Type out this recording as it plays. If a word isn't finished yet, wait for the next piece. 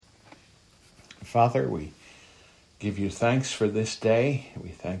Father, we give you thanks for this day. We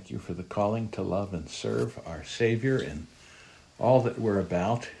thank you for the calling to love and serve our Savior in all that we're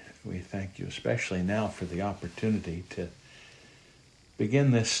about. We thank you especially now for the opportunity to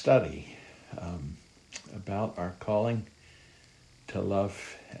begin this study about our calling to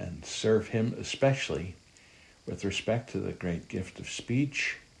love and serve him, especially with respect to the great gift of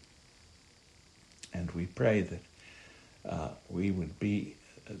speech. And we pray that we would be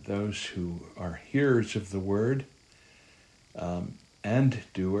those who are hearers of the word and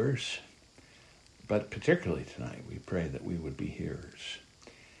doers, but particularly tonight we pray that we would be hearers,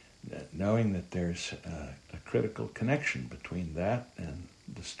 knowing that there's a critical connection between that and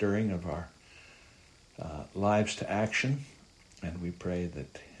the stirring of our lives to action. And we pray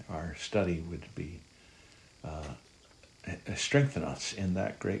that our study would be strengthen us in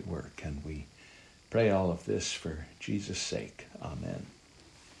that great work. And we pray all of this for Jesus' sake. Amen.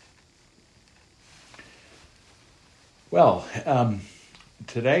 Well,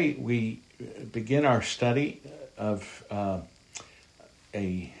 today we begin our study of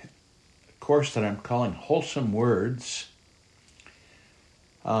a course that I'm calling Wholesome Words,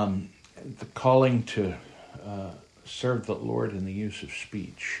 the calling to serve the Lord in the use of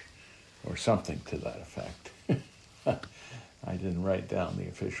speech, or something to that effect. I didn't write down the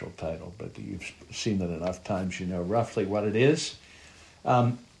official title, but you've seen it enough times, you know roughly what it is.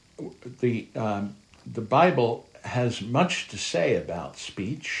 The Bible has much to say about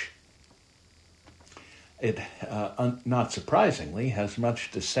speech. It, not surprisingly, has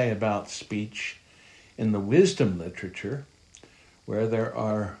much to say about speech in the wisdom literature, where there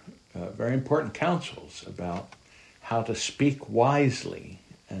are very important counsels about how to speak wisely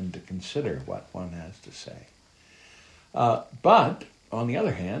and to consider what one has to say. But, on the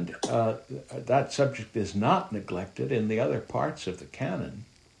other hand, that subject is not neglected in the other parts of the canon.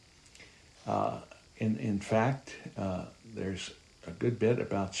 In fact, there's a good bit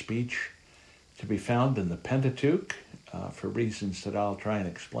about speech to be found in the Pentateuch, for reasons that I'll try and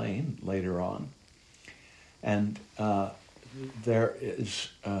explain later on. And there is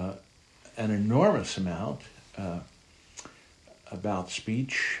an enormous amount about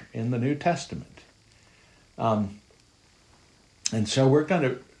speech in the New Testament. And so we're going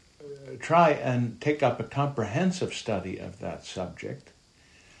to try and take up a comprehensive study of that subject.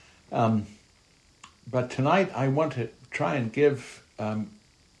 But tonight I want to try and give a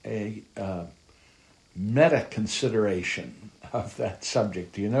meta-consideration of that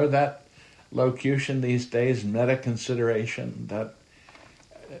subject. Do you know that locution these days, meta-consideration? That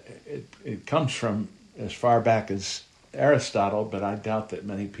it comes from as far back as Aristotle, but I doubt that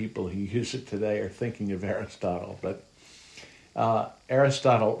many people who use it today are thinking of Aristotle. But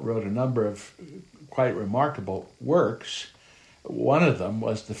Aristotle wrote a number of quite remarkable works. One of them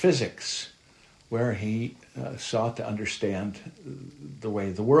was the Physics, where he sought to understand the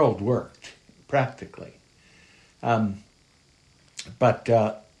way the world worked, practically. But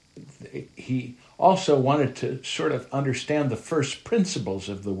he also wanted to sort of understand the first principles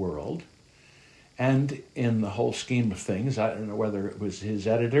of the world. And in the whole scheme of things, I don't know whether it was his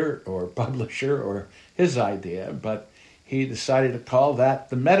editor or publisher or his idea, but he decided to call that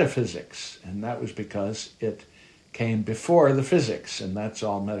the metaphysics. And that was because it came before the physics, and that's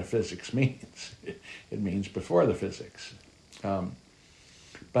all metaphysics means. It means before the physics.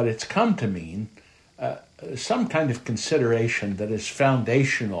 But it's come to mean some kind of consideration that is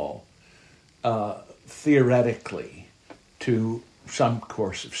foundational theoretically to some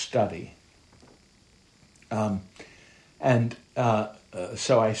course of study.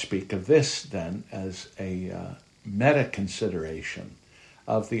 So I speak of this then as a meta-consideration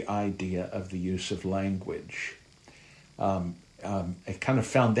of the idea of the use of language. A kind of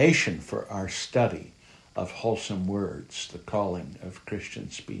foundation for our study of wholesome words, the calling of Christian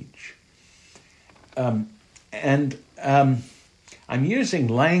speech. I'm using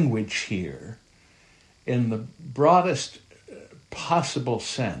language here in the broadest possible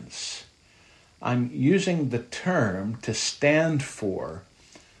sense. I'm using the term to stand for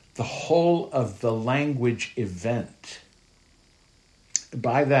the whole of the language event.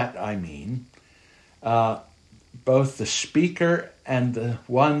 By that I mean both the speaker and the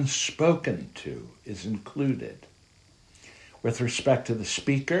one spoken to is included. With respect to the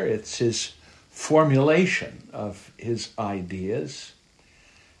speaker, it's his formulation of his ideas,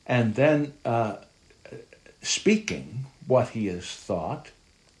 and then speaking what he has thought.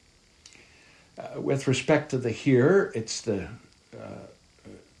 With respect to the hearer, it's the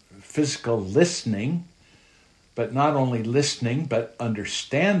physical listening, but not only listening, but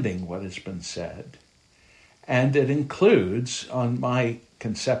understanding what has been said. And it includes, on my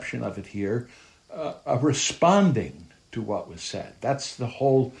conception of it here, a responding to what was said. That's the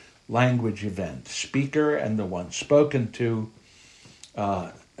whole language event. Speaker and the one spoken to,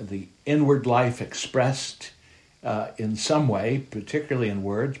 the inward life expressed in some way, particularly in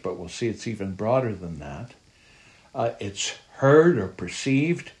words, but we'll see it's even broader than that. It's heard or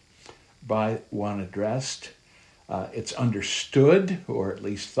perceived by one addressed. It's understood, or at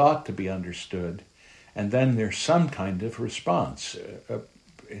least thought to be understood. And then there's some kind of response,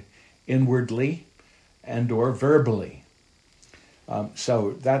 inwardly and or verbally.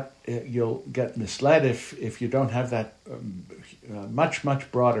 So that you'll get misled if you don't have that much,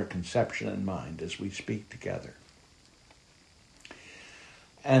 much broader conception in mind as we speak together.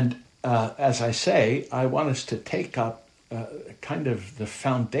 And as I say, I want us to take up kind of the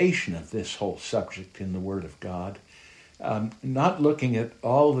foundation of this whole subject in the Word of God, not looking at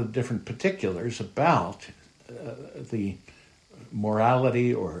all the different particulars about the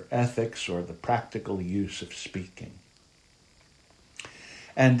morality or ethics or the practical use of speaking.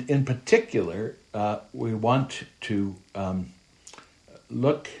 And in particular, we want to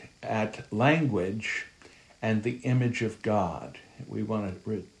look at language and the image of God. We want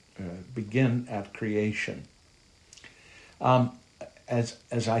to begin at creation.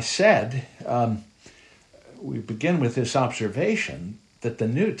 As I said, we begin with this observation that the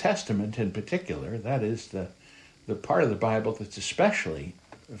New Testament in particular, that is the part of the Bible that's especially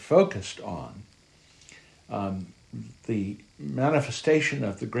focused on the manifestation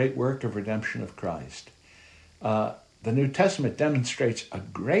of the great work of redemption of Christ, the New Testament demonstrates a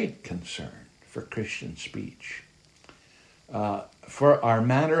great concern for Christian speech, for our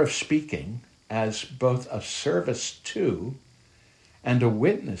manner of speaking as both a service to and a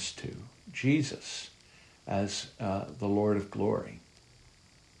witness to Jesus as the Lord of glory.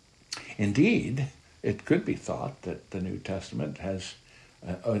 Indeed, it could be thought that the New Testament has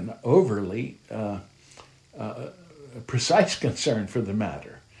an overly precise concern for the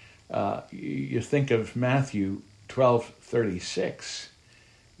matter. You think of Matthew 12:36,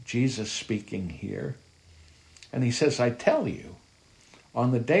 Jesus speaking here, and he says, "I tell you,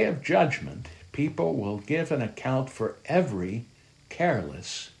 on the day of judgment, people will give an account for every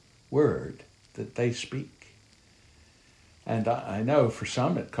careless word that they speak." And I know for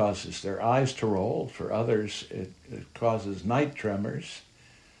some it causes their eyes to roll, for others it causes night tremors.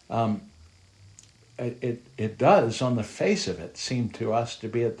 It does, on the face of it, seem to us to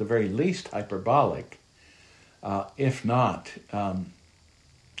be at the very least hyperbolic, if not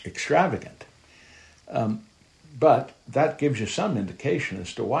extravagant. But that gives you some indication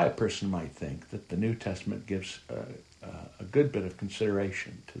as to why a person might think that the New Testament gives a good bit of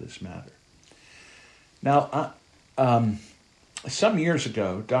consideration to this matter. Now, some years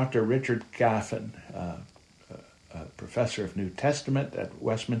ago, Dr. Richard Gaffin, a professor of New Testament at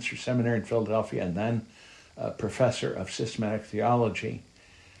Westminster Seminary in Philadelphia, and then a professor of systematic theology,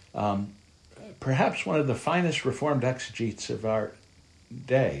 perhaps one of the finest Reformed exegetes of our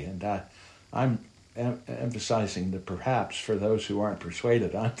day. And I'm emphasizing the perhaps for those who aren't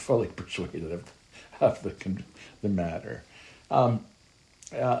persuaded. I'm fully persuaded of the matter.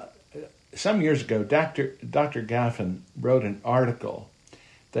 Some years ago, Dr. Gaffin wrote an article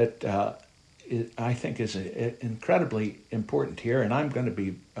that I think is incredibly important here, and I'm going to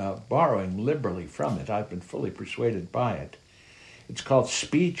be borrowing liberally from it. I've been fully persuaded by it. It's called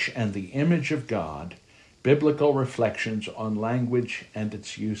Speech and the Image of God, Biblical Reflections on Language and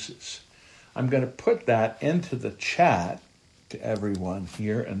Its Uses. I'm going to put that into the chat to everyone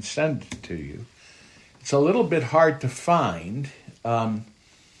here and send it to you. It's a little bit hard to find,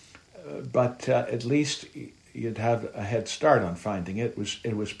 but at least you'd have a head start on finding it.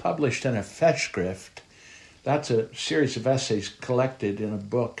 It was published in a Festschrift. That's a series of essays collected in a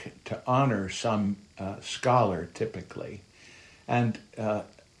book to honor some scholar, typically. And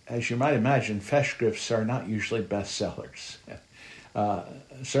as you might imagine, Festschrifts are not usually bestsellers.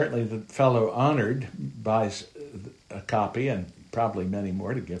 Certainly the fellow honored buys a copy and probably many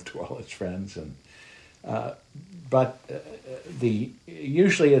more to give to all his friends. But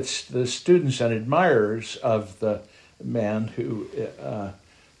usually it's the students and admirers of the man who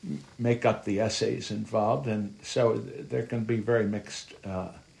make up the essays involved, and so there can be very mixed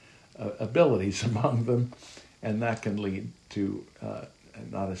abilities among them, and that can lead to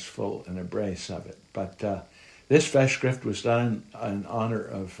not as full an embrace of it. But this Festschrift was done in honor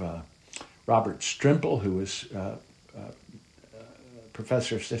of Robert Strimple, who was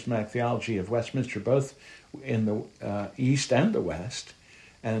professor of systematic theology of Westminster, both in the East and the West,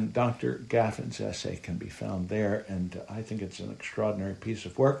 and Dr. Gaffin's essay can be found there, and I think it's an extraordinary piece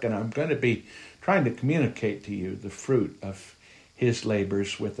of work, and I'm going to be trying to communicate to you the fruit of his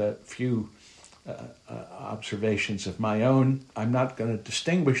labors with a few observations of my own. I'm not going to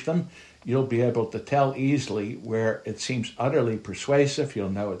distinguish them. You'll be able to tell easily where it seems utterly persuasive. You'll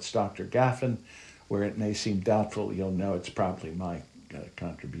know it's Dr. Gaffin. Where it may seem doubtful, you'll know it's probably my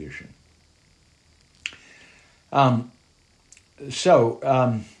contribution. In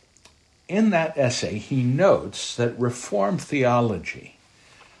that essay, he notes that Reformed theology,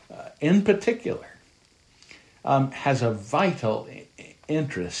 in particular, has a vital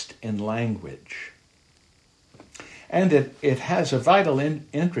interest in language. And it has a vital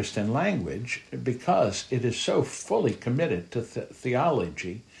interest in language because it is so fully committed to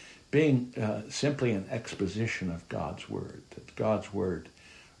theology being simply an exposition of God's Word, that God's Word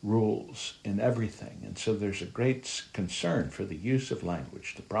rules in everything. And so there's a great concern for the use of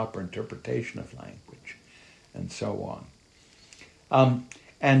language, the proper interpretation of language, and so on.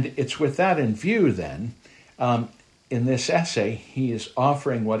 And it's with that in view, then, in this essay, he is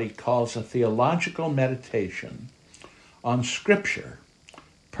offering what he calls a theological meditation on Scripture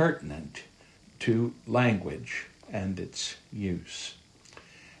pertinent to language and its use.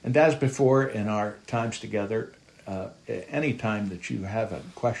 And as before in our times together, any time that you have a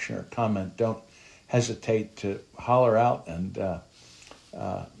question or comment, don't hesitate to holler out and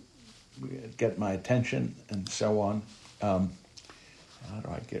get my attention and so on. How do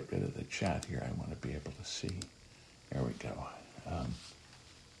I get rid of the chat here? I want to be able to see. There we go.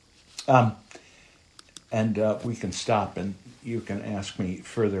 And we can stop and you can ask me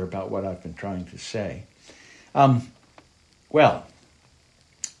further about what I've been trying to say.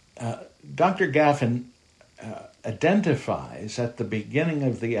 Dr. Gaffin identifies at the beginning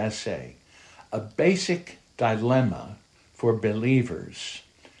of the essay a basic dilemma for believers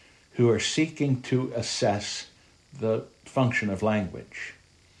who are seeking to assess the function of language.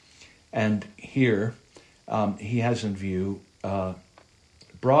 And here he has in view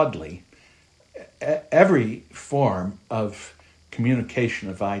broadly every form of communication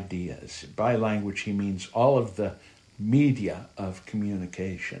of ideas. By language he means all of the media of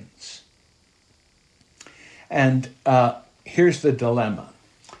communications. And here's the dilemma.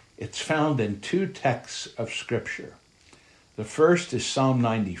 It's found in two texts of Scripture. The first is Psalm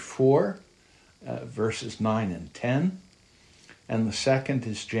 94, verses 9 and 10. And the second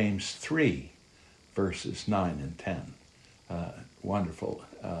is James 3, verses 9 and 10. Wonderful,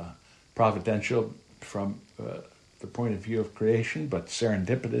 providential from the point of view of creation, but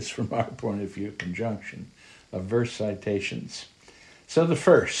serendipitous from our point of view, conjunction of verse citations. So the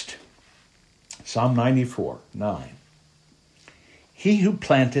first, Psalm 94, 9. He who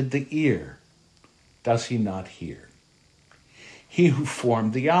planted the ear, does he not hear? He who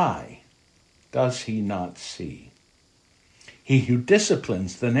formed the eye, does he not see? He who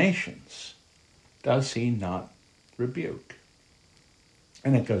disciplines the nations, does he not rebuke?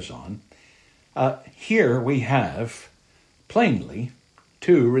 And it goes on. Here we have, plainly,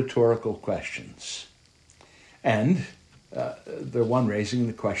 two rhetorical questions. And the one raising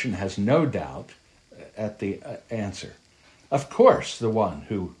the question has no doubt at the answer. Of course the one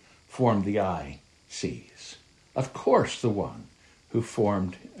who formed the eye sees. Of course the one who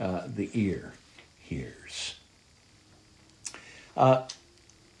formed the ear hears.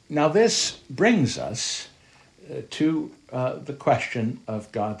 Now this brings us to the question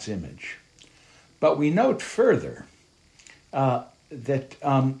of God's image. But we note further that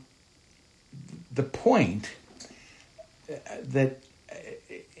the point that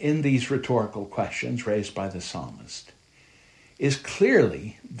in these rhetorical questions raised by the psalmist is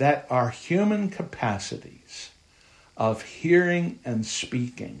clearly that our human capacities of hearing and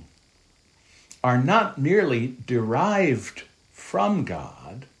speaking are not merely derived from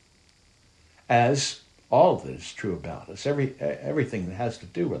God, as all that is true about us. Everything that has to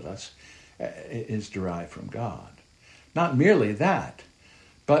do with us is derived from God. Not merely that,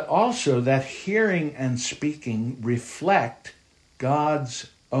 but also that hearing and speaking reflect God's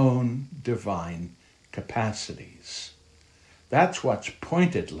own divine capacities. That's what's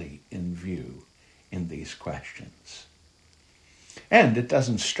pointedly in view in these questions. And it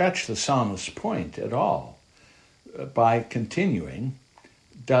doesn't stretch the psalmist's point at all by continuing,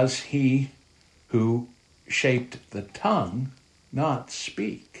 does he who shaped the tongue not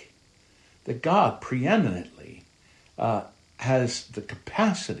speak? That God preeminently has the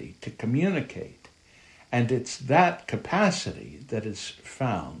capacity to communicate, and it's that capacity that is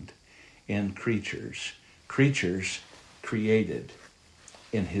found in creatures created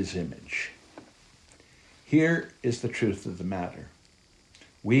in his image. Here is the truth of the matter.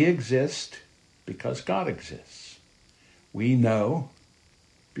 We exist because God exists. We know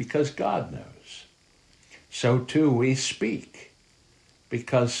because God knows. So too we speak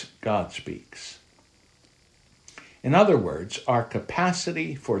because God speaks. In other words, our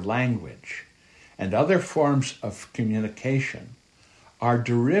capacity for language and other forms of communication are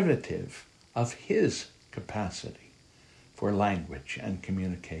derivative of his capacity for language and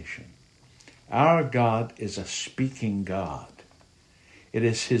communication. Our God is a speaking God. It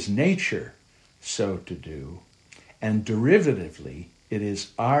is his nature so to do, and derivatively, it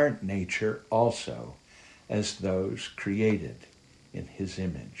is our nature also as those created in his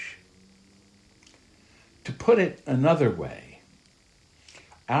image. To put it another way,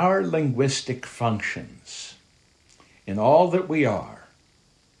 our linguistic functions in all that we are,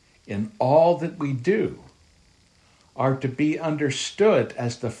 in all that we do, are to be understood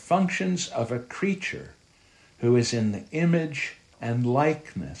as the functions of a creature who is in the image and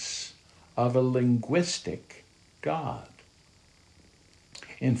likeness of a linguistic God.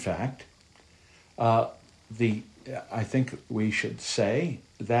 In fact, I think we should say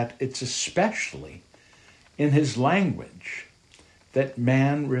that it's especially in his language that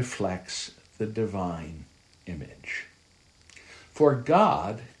man reflects the divine image. For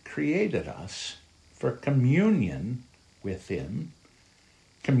God created us for communion with him,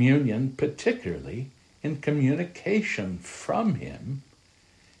 communion particularly in communication from him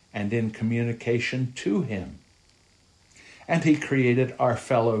and in communication to him. And he created our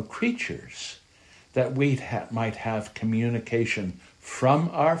fellow creatures that we might have communication from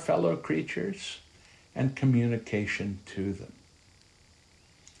our fellow creatures and communication to them.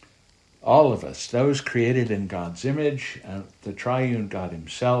 All of us, those created in God's image, the triune God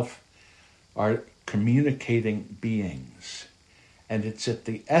himself, are communicating beings. And it's at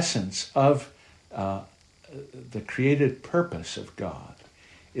the essence of the created purpose of God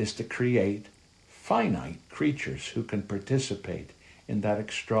is to create finite creatures who can participate in that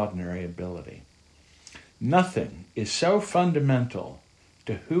extraordinary ability. Nothing is so fundamental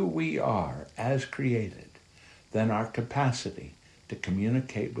to who we are as created than our capacity to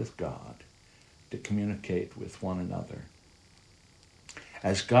communicate with God, to communicate with one another.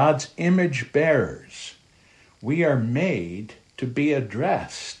 As God's image bearers, we are made to be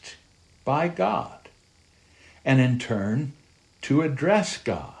addressed by God, and in turn, to address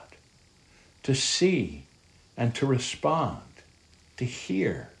God, to see and to respond, to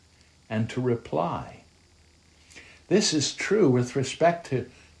hear and to reply. This is true with respect to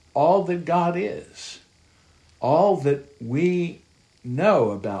all that God is. All that we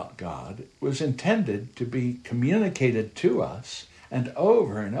know about God was intended to be communicated to us, and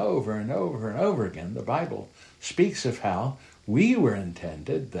over and over and over and over again, the Bible speaks of how we were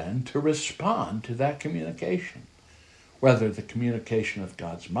intended then to respond to that communication, whether the communication of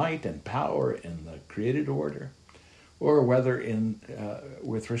God's might and power in the created order, or whether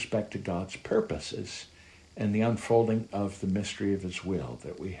with respect to God's purposes and the unfolding of the mystery of his will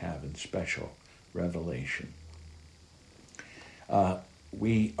that we have in special revelation.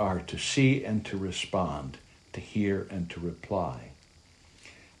 We are to see and to respond, to hear and to reply.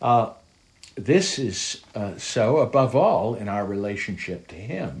 This is so above all in our relationship to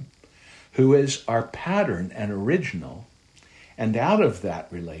him, who is our pattern and original, and out of that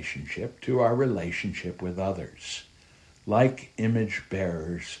relationship to our relationship with others, like image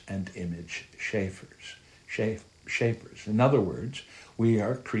bearers and image shapers. In other words, we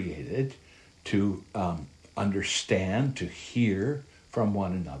are created to understand, to hear from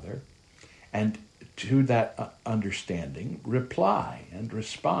one another, and to that understanding, reply and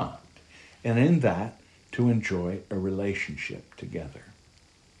respond, and in that, to enjoy a relationship together.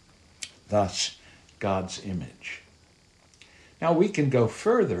 Thus, God's image. Now, we can go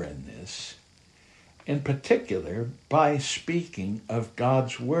further in this, in particular, by speaking of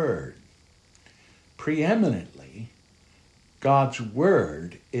God's Word. Preeminently, God's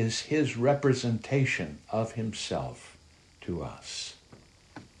Word is his representation of himself to us.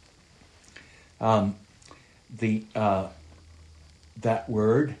 That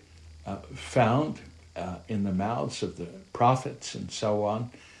word found in the mouths of the prophets and so on,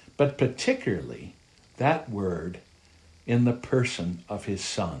 but particularly that word in the person of his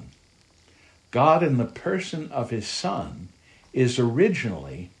Son. God in the person of his Son is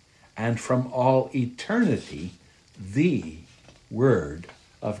originally and from all eternity the Word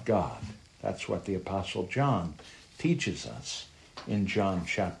of God. That's what the Apostle John teaches us in John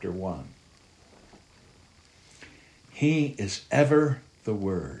chapter 1. He is ever the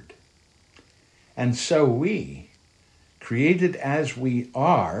Word. And so we, created as we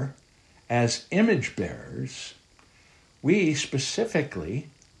are, as image bearers, we specifically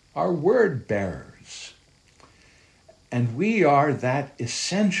are word bearers. And we are that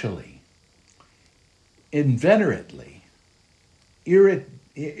essentially, inveterately,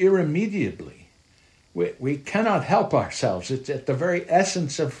 irremediably. We cannot help ourselves. It's at the very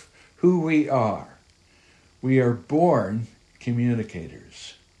essence of who we are. We are born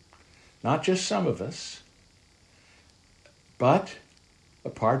communicators. Not just some of us, but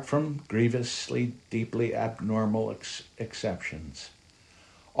apart from grievously, deeply abnormal exceptions,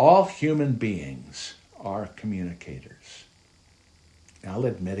 all human beings are communicators. Now,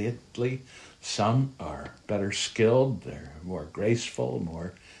 admittedly, some are better skilled, they're more graceful,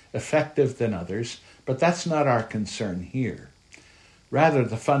 more effective than others, but that's not our concern here. Rather,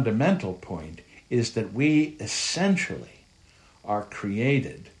 the fundamental point is that we essentially are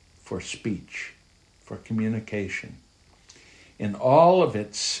created for speech, for communication, in all of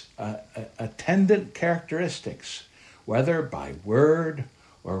its attendant characteristics, whether by word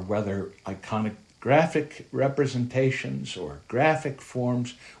or whether iconographic representations or graphic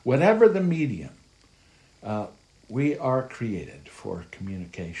forms, whatever the medium, we are created for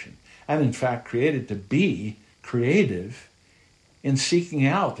communication. And in fact, created to be creative in seeking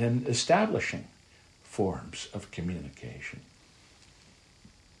out and establishing forms of communication.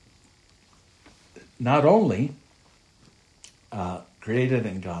 Not only created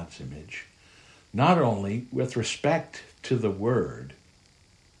in God's image, not only with respect to the Word,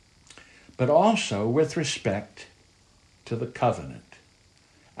 but also with respect to the covenant.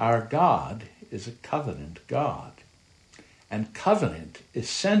 Our God is a covenant God, and covenant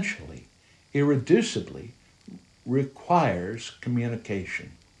essentially, irreducibly, requires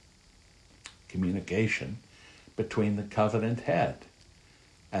communication. Communication between the covenant head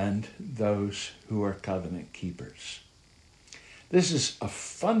and those who are covenant keepers. This is a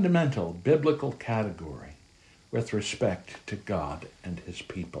fundamental biblical category with respect to God and his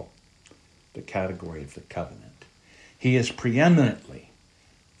people, the category of the covenant. He is preeminently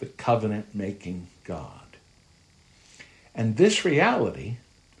the covenant-making God. And this reality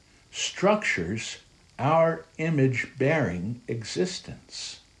structures our image-bearing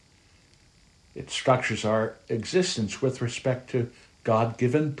existence. It structures our existence with respect to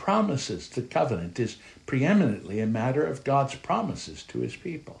God-given promises. The covenant is preeminently a matter of God's promises to his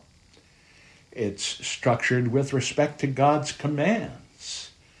people. It's structured with respect to God's commands,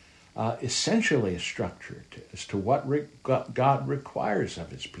 essentially structured as to what God requires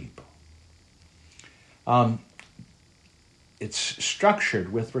of his people. It's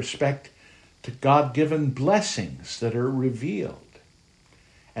structured with respect to God-given blessings that are revealed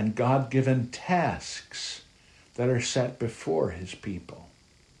and God-given tasks that are set before his people.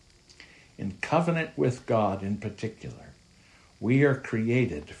 In covenant with God in particular, we are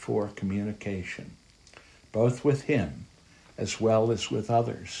created for communication, both with him as well as with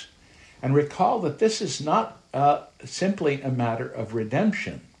others. And recall that this is not simply a matter of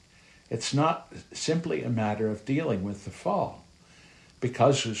redemption. It's not simply a matter of dealing with the fall.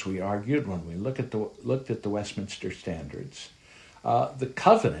 Because, as we argued when we looked at the Westminster Standards, the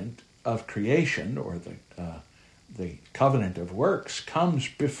covenant of creation, or the covenant of works, comes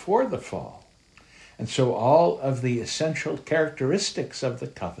before the fall. And so all of the essential characteristics of the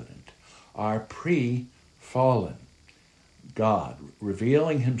covenant are pre-fallen. God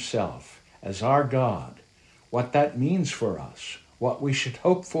revealing himself as our God, what that means for us, what we should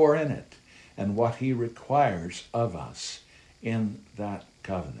hope for in it, and what he requires of us in that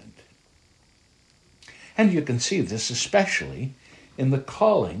covenant. And you can see this especially in the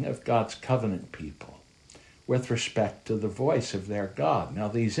calling of God's covenant people with respect to the voice of their God. Now,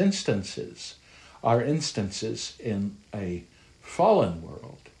 these instances are instances in a fallen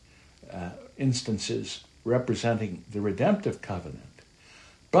world, instances representing the redemptive covenant,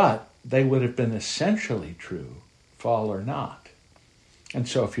 but they would have been essentially true, fall or not. And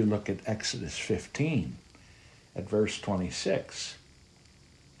so if you look at Exodus 15, at verse 26,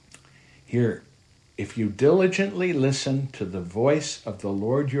 here, if you diligently listen to the voice of the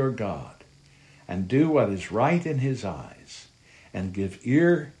Lord your God, and do what is right in his eyes, and give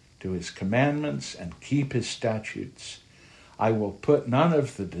ear to his commandments, and keep his statutes, I will put none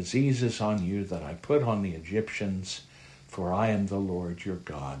of the diseases on you that I put on the Egyptians, for I am the Lord your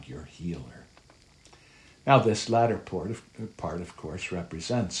God, your healer. Now, this latter part, of course,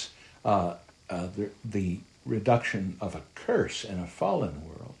 represents the reduction of a curse in a fallen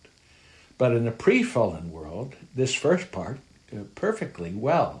world. But in a pre-fallen world, this first part perfectly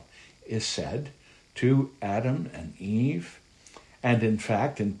well is said to Adam and Eve, and in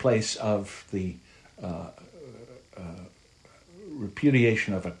fact, in place of the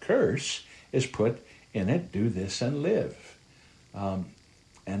repudiation of a curse, is put in it, do this and live, and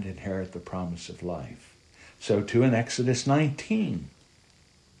inherit the promise of life. So too in Exodus 19,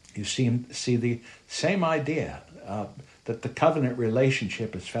 you see the same idea. that the covenant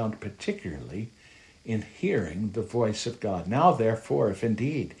relationship is found particularly in hearing the voice of God. Now, therefore, if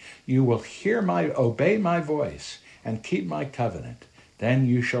indeed you will obey my voice and keep my covenant, then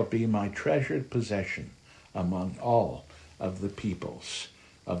you shall be my treasured possession among all of the peoples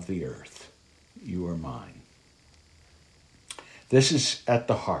of the earth. You are mine. This is at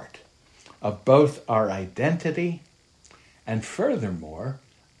the heart of both our identity and, furthermore,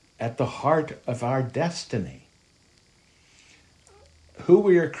 at the heart of our destiny. Who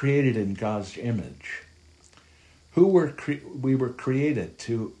we are created in God's image, we were created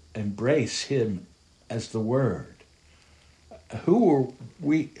to embrace him as the Word, who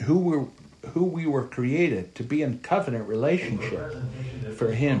we were created to be in covenant relationship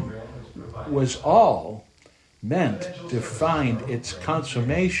for him, was all meant to find its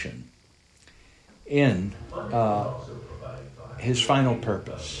consummation in his final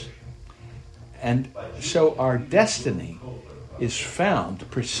purpose. And so our destiny is found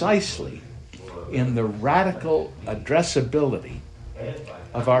precisely in the radical addressability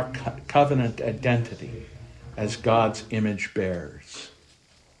of our covenant identity as God's image bearers.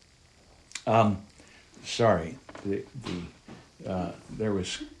 Sorry, there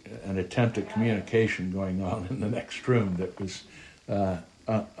was an attempt at communication going on in the next room that was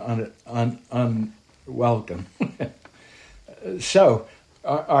unwelcome. So,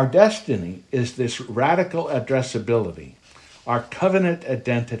 our destiny is this radical addressability, our covenant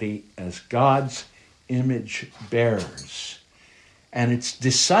identity as God's image bearers. And it's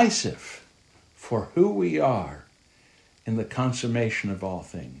decisive for who we are in the consummation of all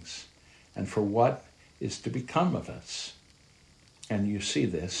things and for what is to become of us. And you see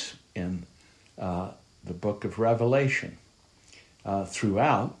this in the book of Revelation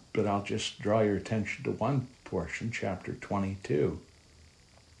throughout, but I'll just draw your attention to one portion, chapter 22,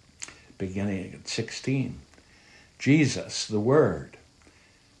 beginning at 16. Jesus, the Word,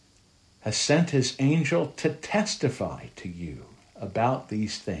 has sent his angel to testify to you about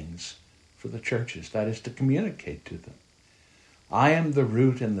these things for the churches, that is, to communicate to them. I am the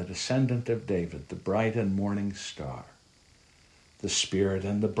root and the descendant of David, the bright and morning star. The Spirit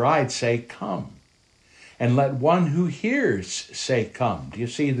and the bride say, come. And let one who hears say, come. Do you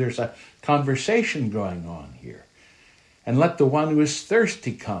see there's a conversation going on here? And let the one who is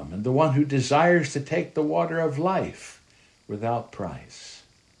thirsty come, and the one who desires to take the water of life without price.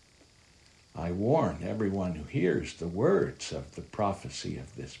 I warn everyone who hears the words of the prophecy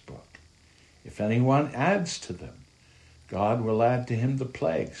of this book. If anyone adds to them, God will add to him the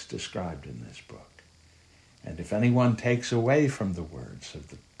plagues described in this book. And if anyone takes away from the words of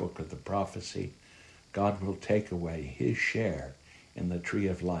the book of the prophecy, God will take away his share in the tree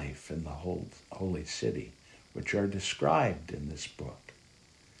of life in the holy city, which are described in this book.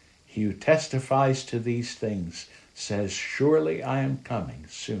 He who testifies to these things says, surely I am coming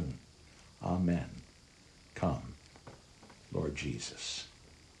soon. Amen. Come, Lord Jesus.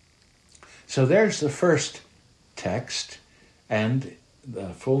 So there's the first text and the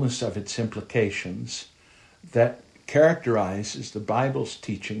fullness of its implications that characterizes the Bible's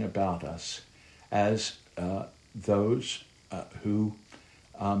teaching about us as those who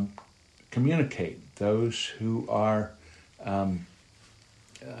communicate, those who are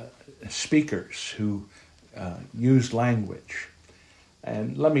speakers, who use language.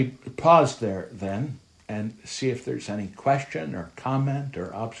 And let me pause there then and see if there's any question or comment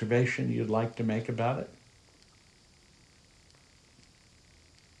or observation you'd like to make about it.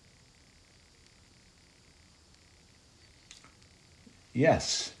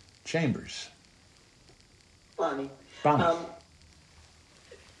 Yes, Chambers. Bonnie. Bonnie.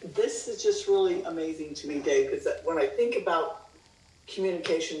 This is just really amazing to me, Dave, because when I think about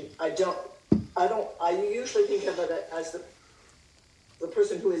communication, I usually think of it as the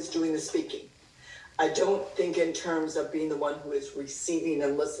person who is doing the speaking. I don't think in terms of being the one who is receiving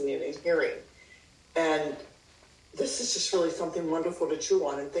and listening and hearing. And this is just really something wonderful to chew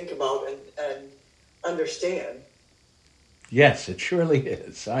on and think about and understand. Yes, it surely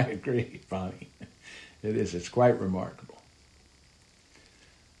is. I agree, Bonnie. It is. It's quite remarkable.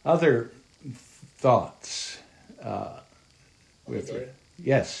 Other thoughts?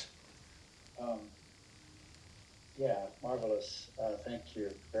 Yes. Yeah, marvelous. Thank you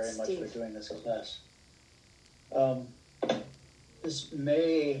very much for doing this class. This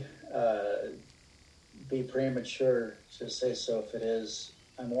may be premature to say so. If it is,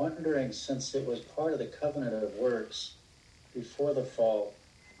 I'm wondering, since it was part of the covenant of works before the fall,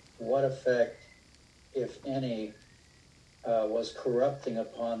 what effect, if any, was corrupting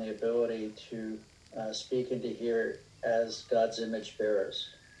upon the ability to speak and to hear as God's image bearers.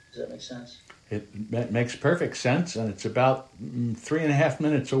 Does that make sense? It makes perfect sense, and it's about 3.5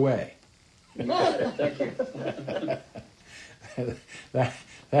 minutes away. You got it. Thank you.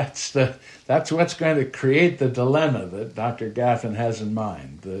 That's what's going to create the dilemma that Dr. Gaffin has in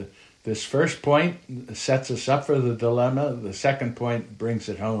mind. This first point sets us up for the dilemma. The second point brings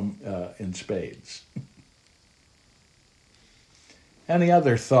it home in spades. Any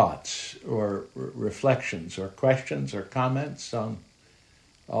other thoughts or reflections or questions or comments on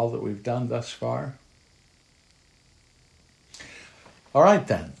all that we've done thus far? All right,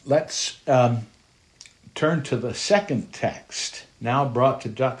 then. Let's turn to the second text, now brought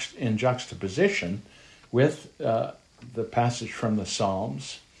in juxtaposition with the passage from the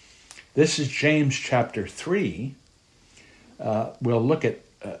Psalms. This is James chapter 3. We'll look at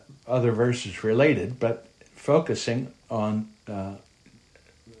other verses related, but focusing on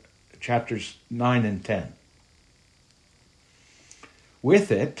chapters 9 and 10.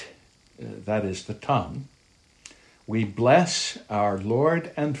 With it, that is the tongue, we bless our Lord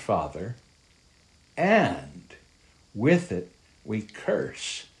and Father, and with it we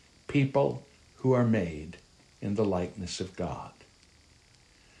curse people who are made in the likeness of God.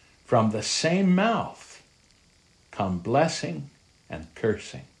 From the same mouth come blessing and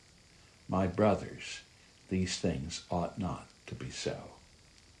cursing. My brothers, these things ought not to be so.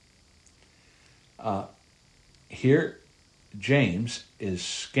 Here, James is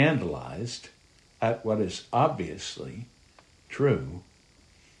scandalized at what is obviously true,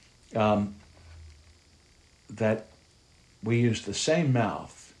 that we use the same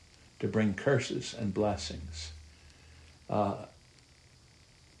mouth to bring curses and blessings.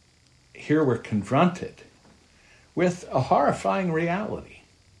 Here we're confronted with a horrifying reality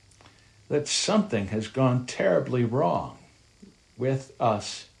that something has gone terribly wrong with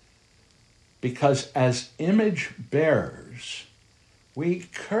us, because as image bearers, we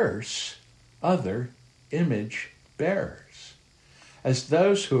curse other image bearers. As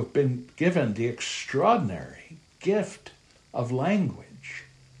those who have been given the extraordinary gift of language,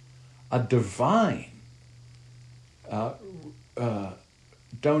 a divine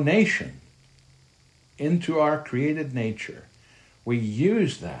donation into our created nature, we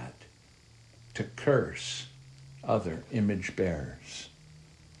use that to curse other image bearers.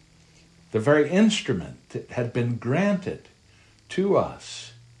 The very instrument that had been granted to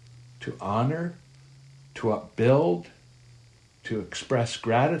us to honor, to upbuild, to express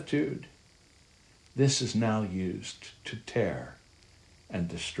gratitude, this is now used to tear and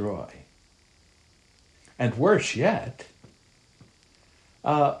destroy. And worse yet,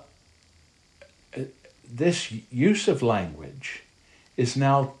 this use of language is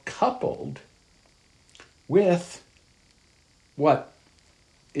now coupled with what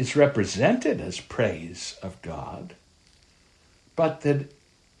is represented as praise of God, but that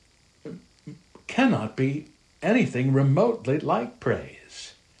cannot be anything remotely like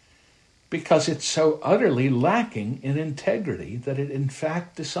praise, because it's so utterly lacking in integrity that it in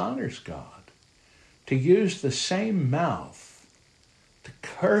fact dishonors God. To use the same mouth to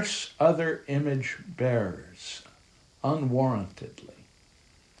curse other image bearers unwarrantedly,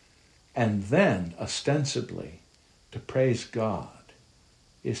 and then ostensibly to praise God,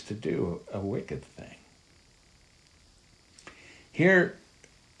 is to do a wicked thing. Here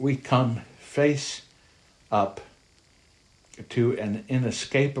we come face up to an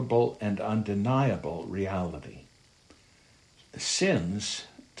inescapable and undeniable reality: sin's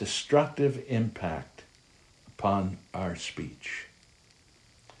destructive impact upon our speech.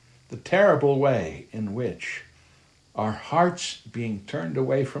 The terrible way in which our hearts being turned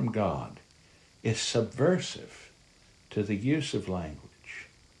away from God is subversive to the use of language.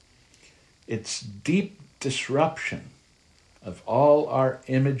 Its deep disruption of all our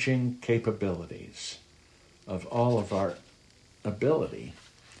imaging capabilities, of all of our ability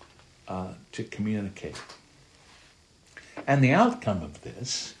to communicate. And the outcome of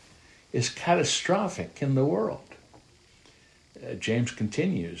this is catastrophic in the world. James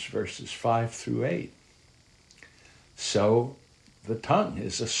continues, verses 5 through 8. So the tongue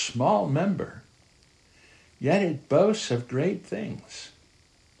is a small member, yet it boasts of great things.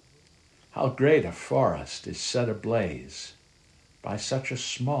 How great a forest is set ablaze by such a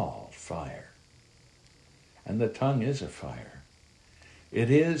small fire. And the tongue is a fire. It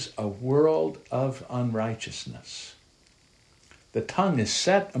is a world of unrighteousness. The tongue is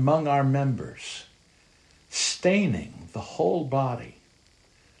set among our members, staining the whole body,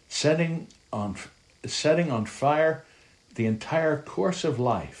 setting on fire the entire course of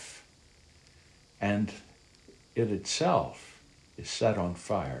life, and it itself is set on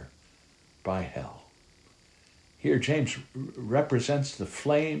fire by hell. Here, James represents the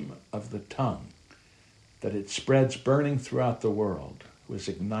flame of the tongue, that it spreads burning throughout the world, was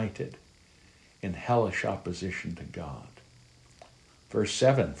ignited in hellish opposition to God. Verse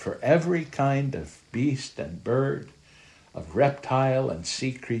 7, for every kind of beast and bird, of reptile and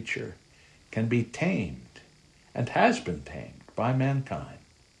sea creature, can be tamed and has been tamed by mankind,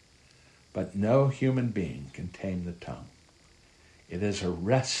 but no human being can tame the tongue. It is a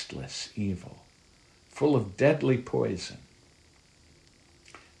restless evil, full of deadly poison.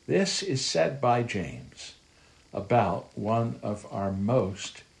 This is said by James about one of our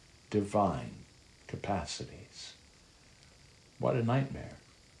most divine capacities. What a nightmare.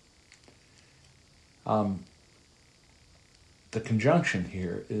 The conjunction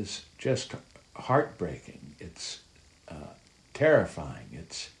here is just heartbreaking. It's terrifying.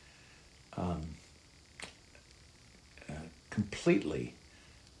 It's completely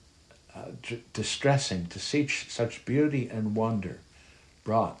distressing to see such beauty and wonder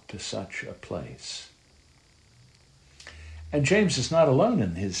brought to such a place. And James is not alone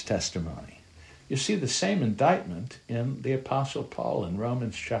in his testimony. You see the same indictment in the Apostle Paul in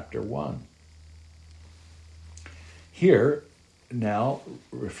Romans chapter 1. Here, now,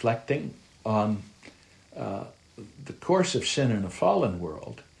 reflecting on the course of sin in a fallen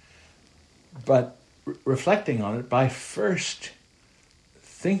world, but reflecting on it by first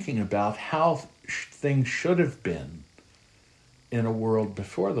thinking about how things should have been in a world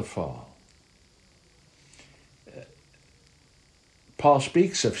before the fall. Paul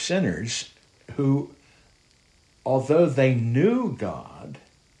speaks of sinners who, although they knew God,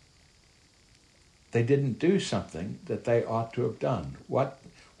 they didn't do something that they ought to have done. What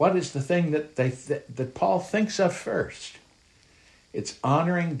is the thing that that Paul thinks of first? It's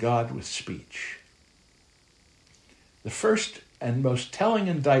honoring God with speech. The first and most telling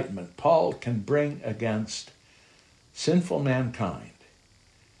indictment Paul can bring against sinful mankind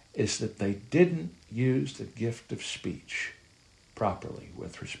is that they didn't use the gift of speech properly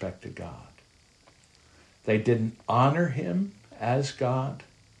with respect to God. They didn't honor him as God,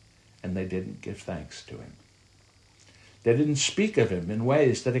 and they didn't give thanks to him. They didn't speak of him in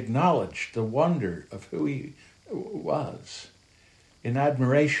ways that acknowledged the wonder of who he was, in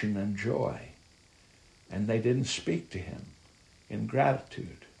admiration and joy. And they didn't speak to him in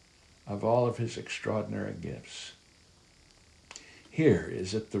gratitude of all of his extraordinary gifts. Here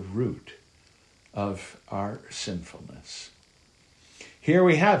is at the root of our sinfulness. Here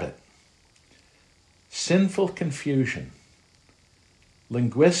we have it. Sinful confusion,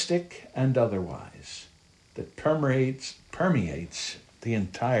 linguistic and otherwise, that permeates the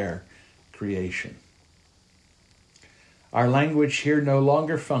entire creation. Our language here no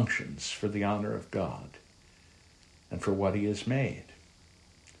longer functions for the honor of God and for what he has made.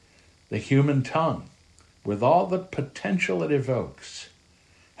 The human tongue, with all the potential it evokes,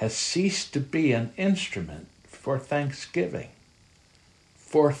 has ceased to be an instrument for thanksgiving,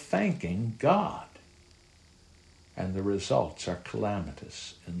 for thanking God. And the results are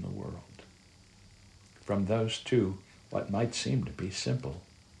calamitous in the world. From those two, what might seem to be simple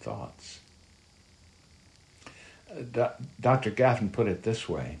thoughts. Dr. Gaffin put it this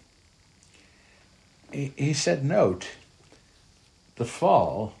way. He said, note, the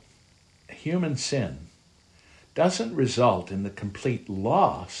fall, human sin, doesn't result in the complete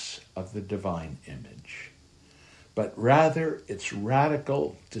loss of the divine image, but rather its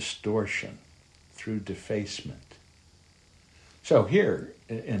radical distortion through defacement. So here,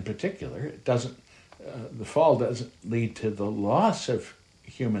 in particular, it doesn't. The fall doesn't lead to the loss of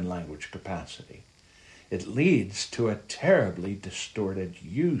human language capacity. It leads to a terribly distorted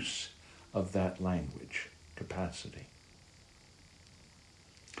use of that language capacity.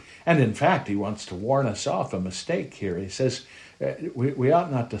 And in fact, he wants to warn us off a mistake here. He says we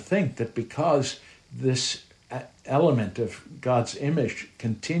ought not to think that because this element of God's image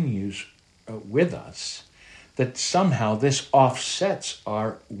continues with us, that somehow this offsets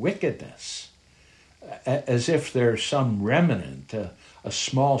our wickedness, as if there's some remnant, a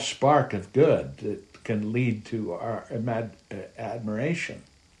small spark of good that can lead to our admiration.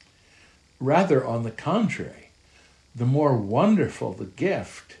 Rather, on the contrary, the more wonderful the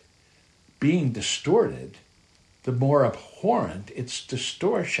gift being distorted, the more abhorrent its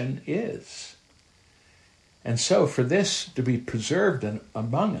distortion is. And so for this to be preserved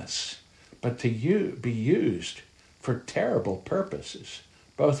among us, but to be used for terrible purposes,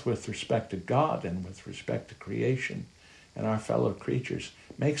 both with respect to God and with respect to creation and our fellow creatures,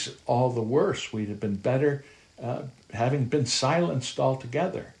 makes it all the worse. We'd have been better having been silenced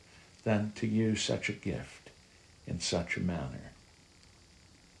altogether than to use such a gift in such a manner.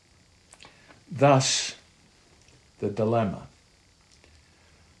 Thus, the dilemma.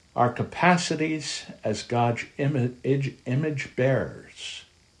 Our capacities as God's image bearers,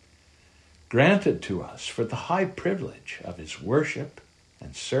 granted to us for the high privilege of his worship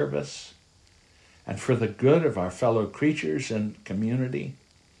and service, and for the good of our fellow creatures and community,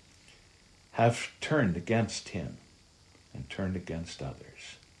 have turned against him and turned against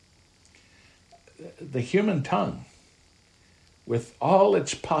others. The human tongue, with all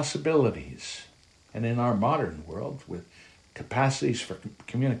its possibilities, and in our modern world, with capacities for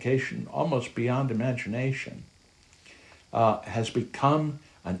communication almost beyond imagination, has become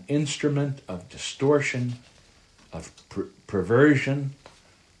an instrument of distortion, of perversion,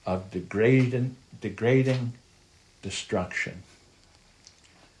 of degrading destruction.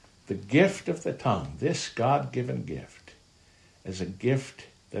 The gift of the tongue, this God-given gift, is a gift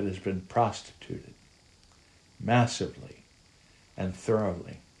that has been prostituted massively and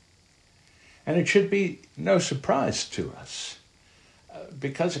thoroughly. And it should be no surprise to us,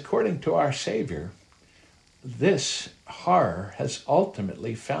 because according to our Savior, this horror has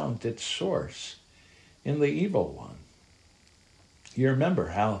ultimately found its source in the evil one. You remember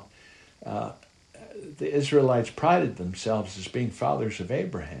how the Israelites prided themselves as being fathers of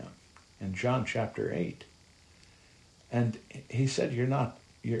Abraham in John chapter 8. And he said, you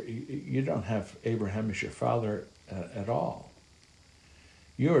don't have Abraham as your father at all.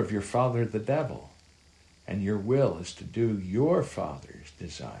 You are of your father the devil, and your will is to do your father's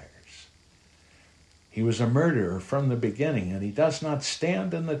desires. He was a murderer from the beginning, and he does not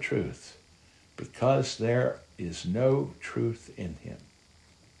stand in the truth, because there is no truth in him.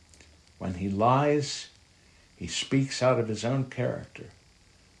 When he lies, he speaks out of his own character,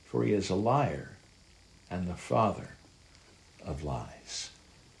 for he is a liar and the father of lies.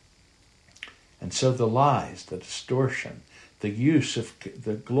 And so the lies, the distortion, the use of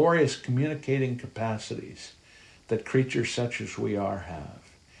the glorious communicating capacities that creatures such as we are have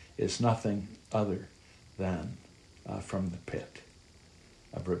is nothing other than from the pit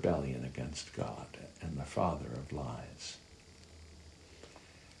of rebellion against God and the father of lies.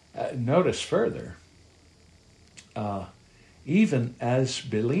 Notice further, even as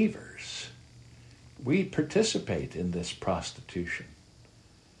believers, we participate in this prostitution.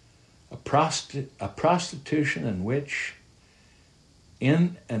 A prostitution in which,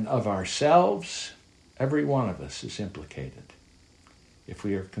 in and of ourselves, every one of us is implicated, if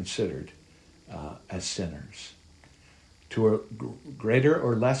we are considered as sinners, to a greater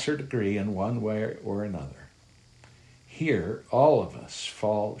or lesser degree in one way or another. Here, all of us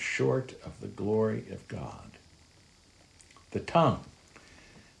fall short of the glory of God. The tongue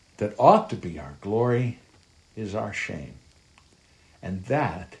that ought to be our glory is our shame, and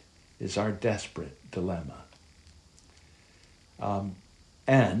that is our desperate dilemma.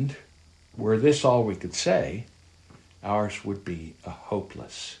 And were this all we could say, ours would be a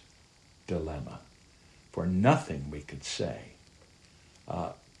hopeless dilemma, for nothing we could say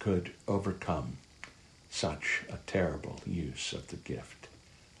could overcome such a terrible use of the gift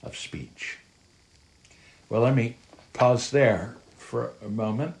of speech. Well, let me pause there for a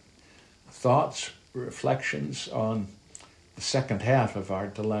moment. Thoughts, reflections on the second half of our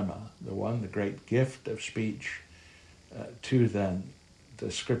dilemma. The one, the great gift of speech. Two, then,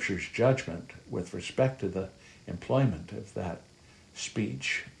 the Scripture's judgment with respect to the employment of that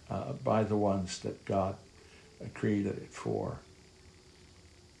speech by the ones that God created it for.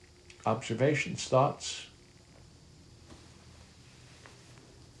 Observations, thoughts?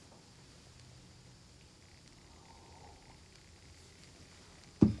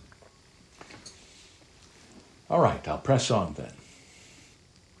 All right, I'll press on then.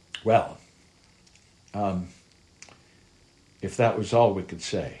 Well, if that was all we could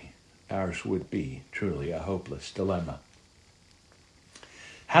say, ours would be truly a hopeless dilemma.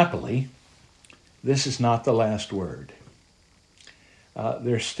 Happily, this is not the last word.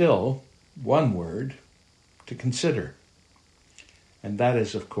 There's still one word to consider, and that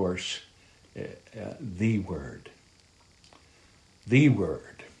is, of course, the Word. The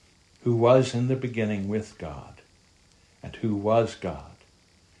Word, who was in the beginning with God, and who was God,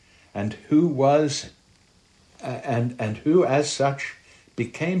 and who was, and who as such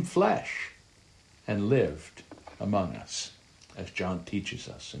became flesh and lived among us, as John teaches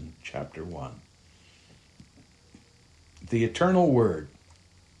us in chapter 1. The eternal Word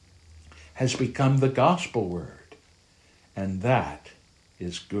has become the gospel word, and that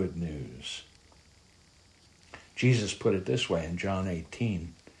is good news. Jesus put it this way in John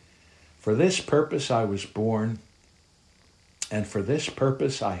 18, "For this purpose I was born, and for this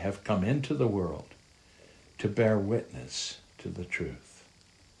purpose I have come into the world, to bear witness to the truth.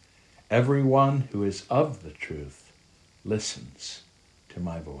 Everyone who is of the truth listens to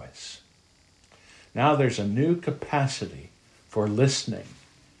my voice. Now there's a new capacity for listening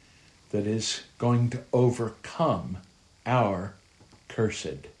that is going to overcome our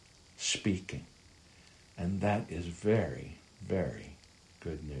cursed speaking. And that is very, very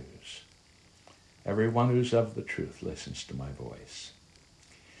good news. Everyone who's of the truth listens to my voice.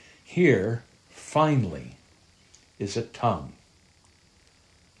 Here, finally, is a tongue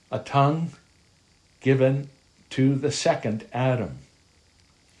given to the second Adam,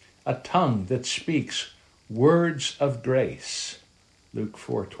 a tongue that speaks words of grace, Luke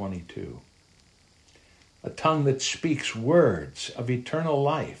 4:22, a tongue that speaks words of eternal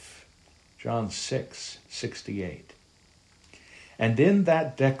life, John 6:68. And in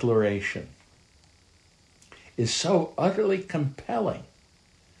that declaration is so utterly compelling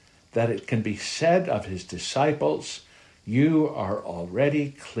that it can be said of his disciples, you are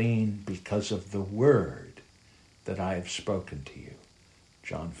already clean because of the word that I have spoken to you,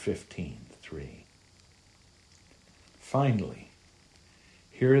 John 15:3. Finally,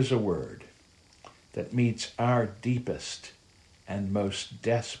 here is a word that meets our deepest and most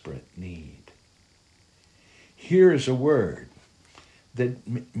desperate need. Here is a word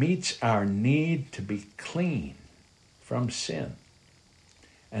that meets our need to be clean from sin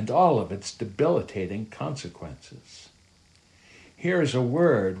and all of its debilitating consequences. Here is a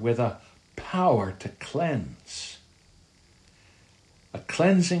word with a power to cleanse, a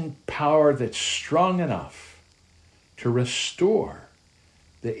cleansing power that's strong enough to restore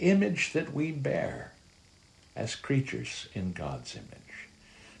the image that we bear as creatures in God's image,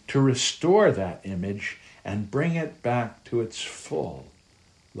 to restore that image and bring it back to its full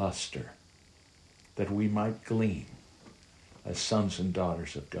luster, that we might gleam as sons and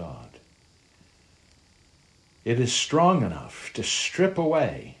daughters of God. It is strong enough to strip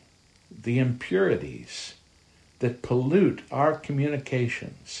away the impurities that pollute our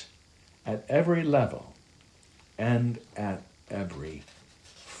communications at every level and at every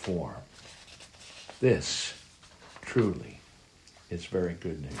form. This truly is very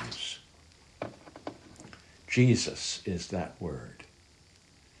good news. Jesus is that word.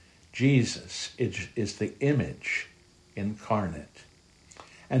 Jesus is the image incarnate.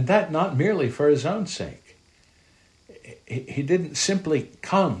 And that not merely for his own sake. He didn't simply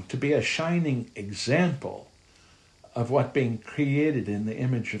come to be a shining example of what being created in the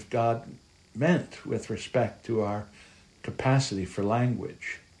image of God meant with respect to our capacity for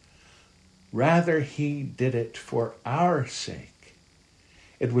language. Rather, he did it for our sake.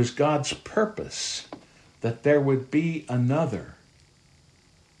 It was God's purpose that there would be another,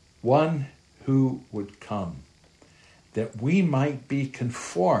 one who would come, that we might be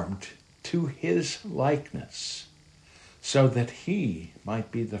conformed to his likeness, so that he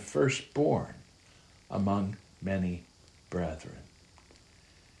might be the firstborn among many brethren.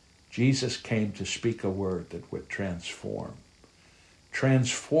 Jesus came to speak a word that would transform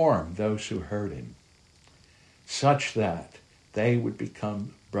those who heard him, such that they would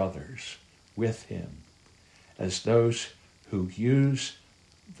become brothers with him, as those who use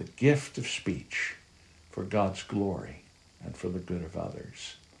the gift of speech for God's glory and for the good of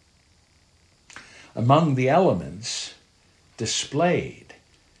others. Among the elements displayed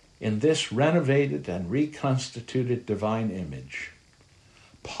in this renovated and reconstituted divine image,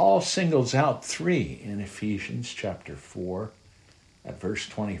 Paul singles out 3 in Ephesians chapter 4 at verse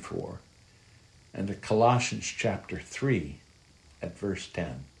 24 and in Colossians chapter 3 at verse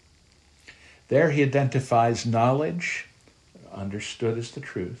 10. There he identifies knowledge, understood as the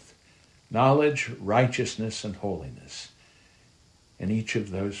truth, knowledge, righteousness, and holiness in each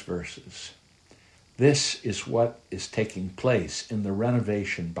of those verses. This is what is taking place in the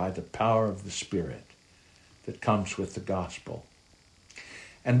renovation by the power of the Spirit that comes with the gospel.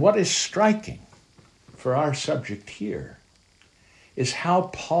 And what is striking for our subject here is how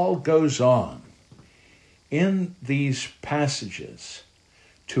Paul goes on in these passages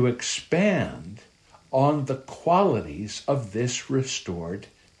to expand on the qualities of this restored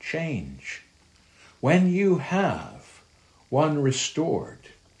change. When you have one restored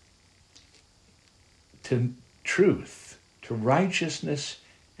to truth, to righteousness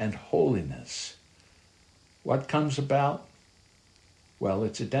and holiness, what comes about? Well,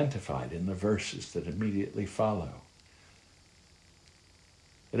 it's identified in the verses that immediately follow.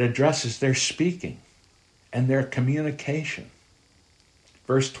 It addresses their speaking and their communication.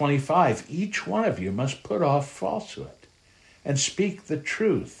 Verse 25, each one of you must put off falsehood and speak the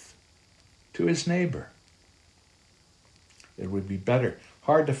truth to his neighbor. It would be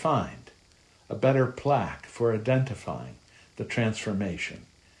hard to find a better plaque for identifying the transformation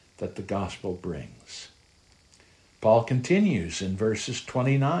that the gospel brings. Paul continues in verses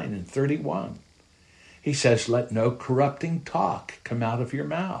 29 and 31. He says, "Let no corrupting talk come out of your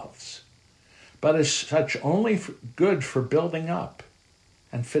mouths, but as such only good for building up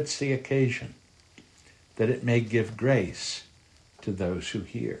and fits the occasion, that it may give grace to those who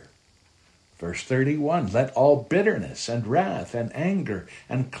hear." Verse 31, "Let all bitterness and wrath and anger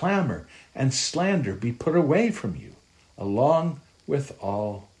and clamor and slander be put away from you, along with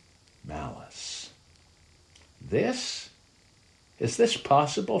all malice." Is this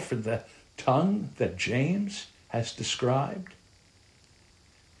possible for the tongue that James has described?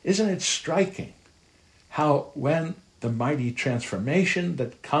 Isn't it striking how when the mighty transformation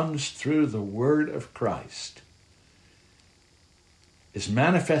that comes through the word of Christ is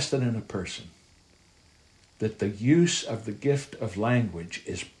manifested in a person, that the use of the gift of language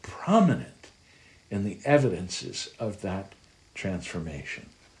is prominent in the evidences of that transformation?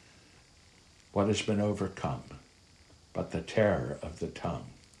 What has been overcome but the terror of the tongue,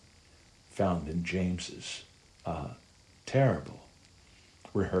 found in James's terrible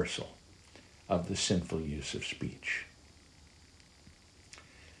rehearsal of the sinful use of speech.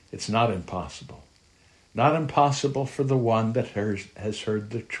 It's not impossible. Not impossible for the one that has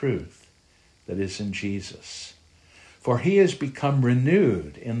heard the truth that is in Jesus. For he has become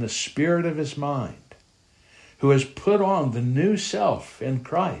renewed in the spirit of his mind, who has put on the new self in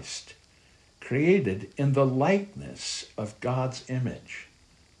Christ, created in the likeness of God's image.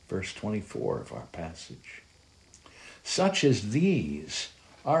 Verse 24 of our passage. Such as these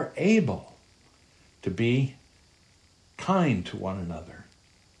are able to be kind to one another,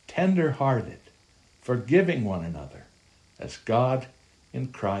 tender-hearted, forgiving one another, as God in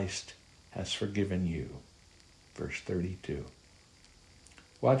Christ has forgiven you. Verse 32.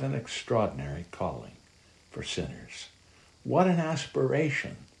 What an extraordinary calling for sinners. What an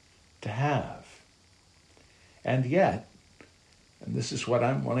aspiration to have. And yet, and this is what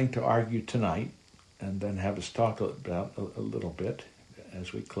I'm wanting to argue tonight, and then have us talk about a little bit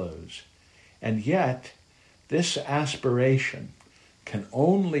as we close. And yet, this aspiration can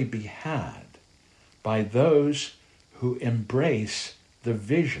only be had by those who embrace the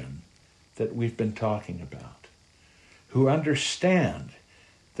vision that we've been talking about, who understand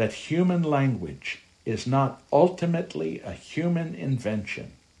that human language is not ultimately a human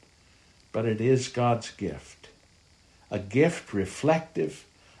invention, but it is God's gift, a gift reflective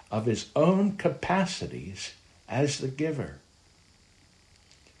of his own capacities as the giver.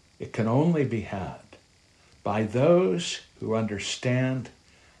 It can only be had by those who understand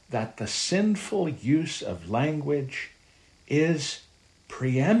that the sinful use of language is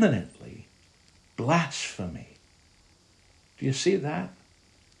preeminently blasphemy. Do you see that?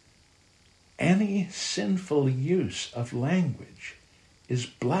 Any sinful use of language is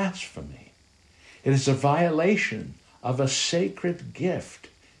blasphemy. It is a violation of a sacred gift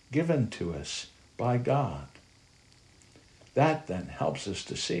given to us by God. That then helps us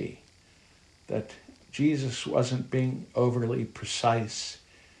to see that Jesus wasn't being overly precise.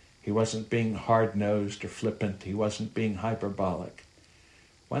 He wasn't being hard-nosed or flippant. He wasn't being hyperbolic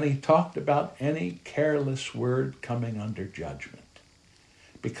when he talked about any careless word coming under judgment.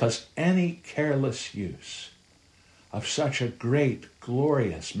 Because any careless use of such a great,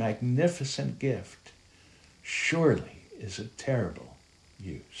 glorious, magnificent gift surely is a terrible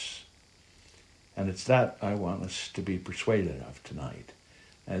use. And it's that I want us to be persuaded of tonight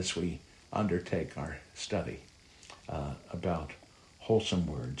as we undertake our study about wholesome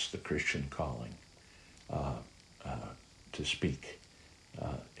words, the Christian calling to speak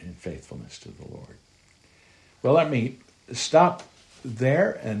in faithfulness to the Lord. Well, let me stop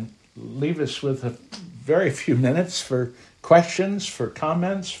there and leave us with a very few minutes for questions, for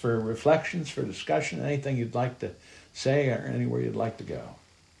comments, for reflections, for discussion, anything you'd like to say or anywhere you'd like to go.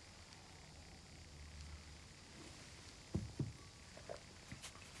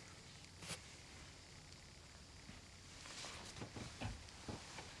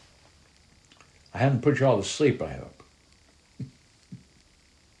 I haven't put you all to sleep, I hope.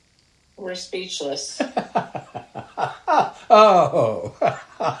 We're speechless. Oh,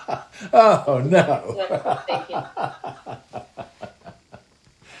 oh no.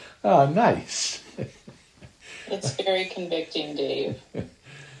 Oh, nice. It's very convicting, Dave.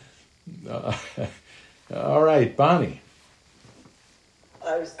 All right, Bonnie.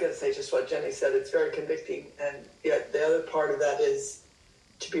 I was going to say just what Jenny said. It's very convicting. And yet the other part of that is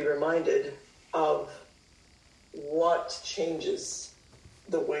to be reminded of what changes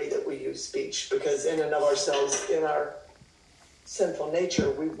the way that we use speech. Because in and of ourselves, in our sinful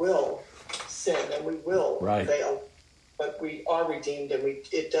nature, we will sin and we will fail. But we are redeemed and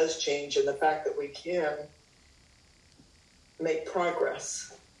it does change. And the fact that we can make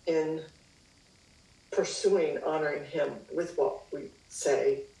progress in pursuing honoring him with what we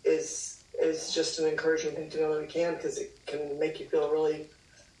say is just an encouraging thing to know that we can, because it can make you feel really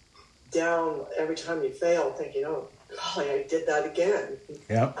down every time you fail, thinking, oh, golly, I did that again.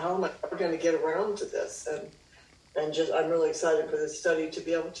 Yeah. How am I ever going to get around to this? And just, I'm really excited for this study to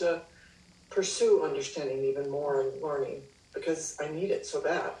be able to pursue understanding even more and learning, because I need it so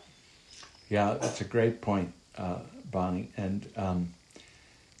bad. Yeah, that's a great point, Bonnie. And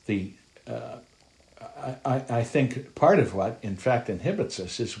I think part of what, in fact, inhibits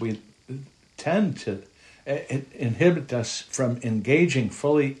us is we tend to, it inhibit us from engaging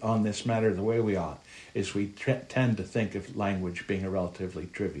fully on this matter the way we ought, is we tend to think of language being a relatively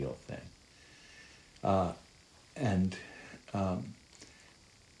trivial thing.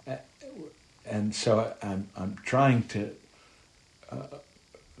 And so I'm trying to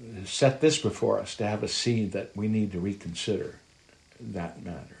set this before us, to have a seed that we need to reconsider that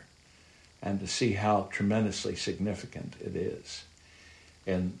matter, and to see how tremendously significant it is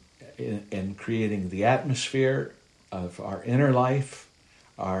in creating the atmosphere of our inner life,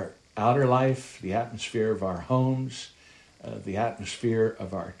 our outer life, the atmosphere of our homes, the atmosphere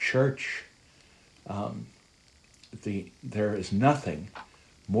of our church. There is nothing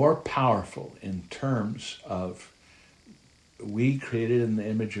more powerful in terms of we created in the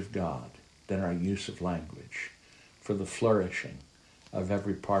image of God than our use of language for the flourishing of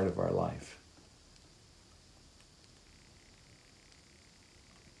every part of our life.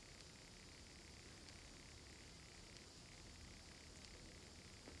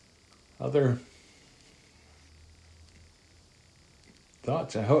 Other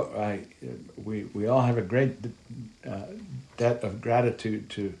thoughts? I hope we all have a great debt of gratitude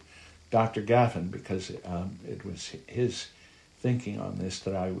to Dr. Gaffin, because it was his thinking on this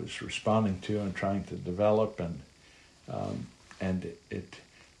that I was responding to and trying to develop, and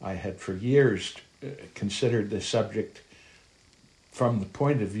I had for years considered this subject from the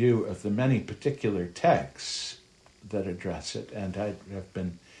point of view of the many particular texts that address it, and I have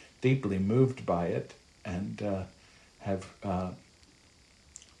been deeply moved by it, and have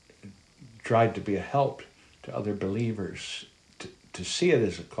tried to be a help to other believers to see it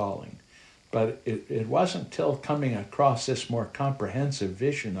as a calling. But it wasn't until coming across this more comprehensive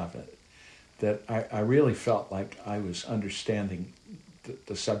vision of it that I really felt like I was understanding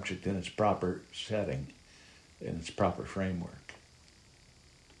the subject in its proper setting, in its proper framework.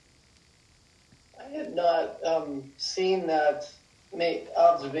 I had not seen that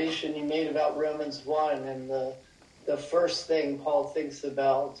observation you made about Romans 1 and the first thing Paul thinks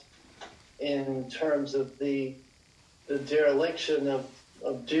about in terms of the dereliction of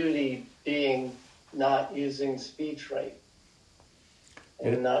duty being not using speech right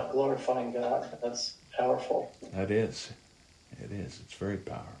and not glorifying God. That's powerful. That is. It is. It's very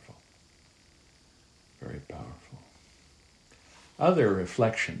powerful. Very powerful. Other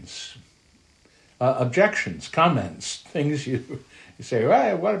reflections, objections, comments, things you say,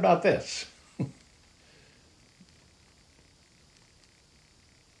 well, what about this?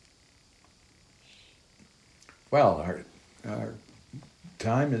 Well, our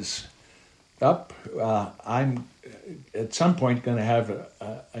time is up. I'm at some point going to have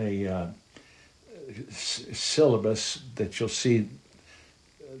a syllabus that you'll see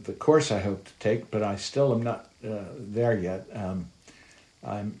the course I hope to take, but I still am not there yet.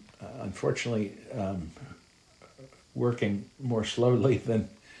 I'm unfortunately working more slowly than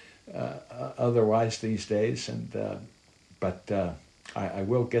otherwise these days, but I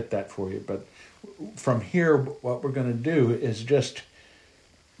will get that for you. But from here, what we're going to do is just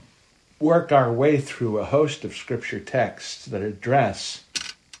work our way through a host of scripture texts that address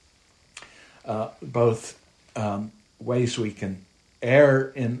both ways we can err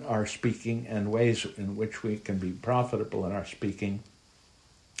in our speaking and ways in which we can be profitable in our speaking,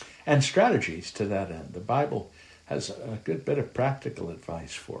 and strategies to that end. The Bible has a good bit of practical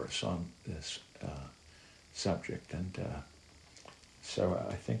advice for us on this subject, and so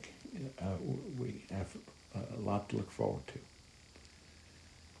I think we have a lot to look forward to.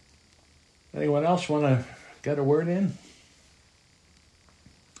 Anyone else want to get a word in?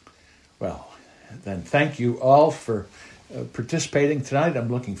 Well, then thank you all for participating tonight.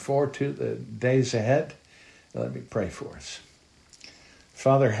 I'm looking forward to the days ahead. Let me pray for us.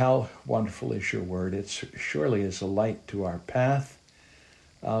 Father, how wonderful is your word. It surely is a light to our path.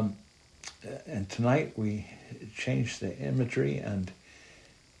 And tonight we change the imagery, and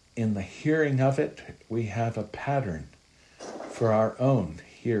in the hearing of it, we have a pattern for our own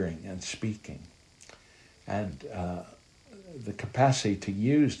hearing and speaking. And the capacity to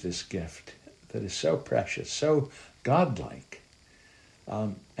use this gift that is so precious, so godlike.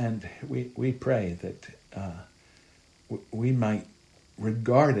 And we pray that we might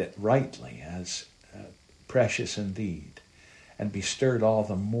regard it rightly as precious indeed, and be stirred all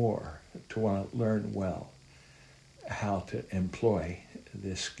the more to want to learn well how to employ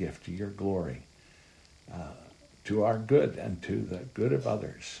this gift to your glory, to our good and to the good of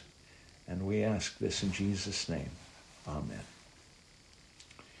others. And we ask this in Jesus' name. Amen.